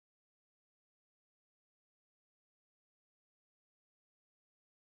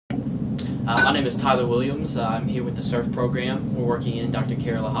My name is Tyler Williams. I'm here with the SURF program. We're working in Dr.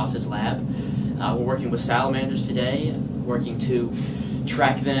 Kara Lahasa's lab. We're working with salamanders today, working to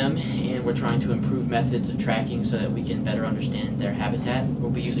track them, and we're trying to improve methods of tracking so that we can better understand their habitat. We'll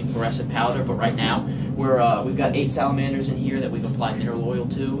be using fluorescent powder, but right now we've got 8 salamanders in here that we've applied mineral oil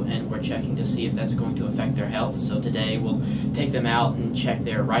to, and we're checking to see if that's going to affect their health. So today we'll take them out and check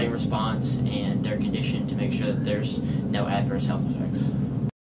their writing response and their condition to make sure that there's no adverse health effects.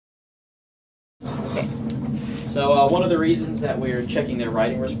 So one of the reasons that we're checking their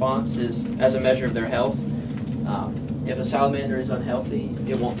writing response is as a measure of their health. If a salamander is unhealthy,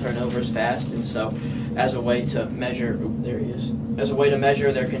 it won't turn over as fast, and so as a way to measure, as a way to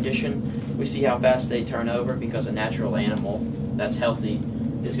measure their condition, we see how fast they turn over, because a natural animal that's healthy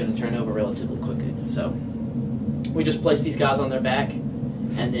is going to turn over relatively quickly. So we just place these guys on their back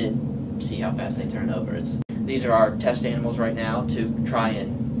and then see how fast they turn over. These are our test animals right now to try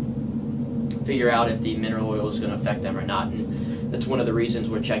and figure out if the mineral oil is going to affect them or not, and that's one of the reasons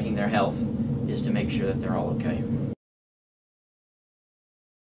we're checking their health, is to make sure that they're all okay.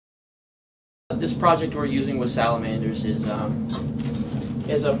 This project we're using with salamanders is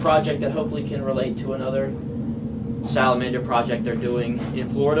a project that hopefully can relate to another salamander project they're doing in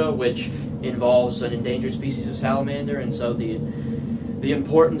Florida, which involves an endangered species of salamander. And so the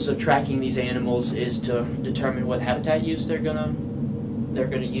importance of tracking these animals is to determine what habitat use they're gonna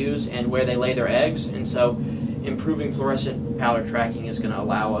use and where they lay their eggs. And so improving fluorescent powder tracking is going to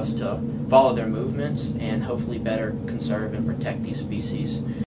allow us to follow their movements and hopefully better conserve and protect these species.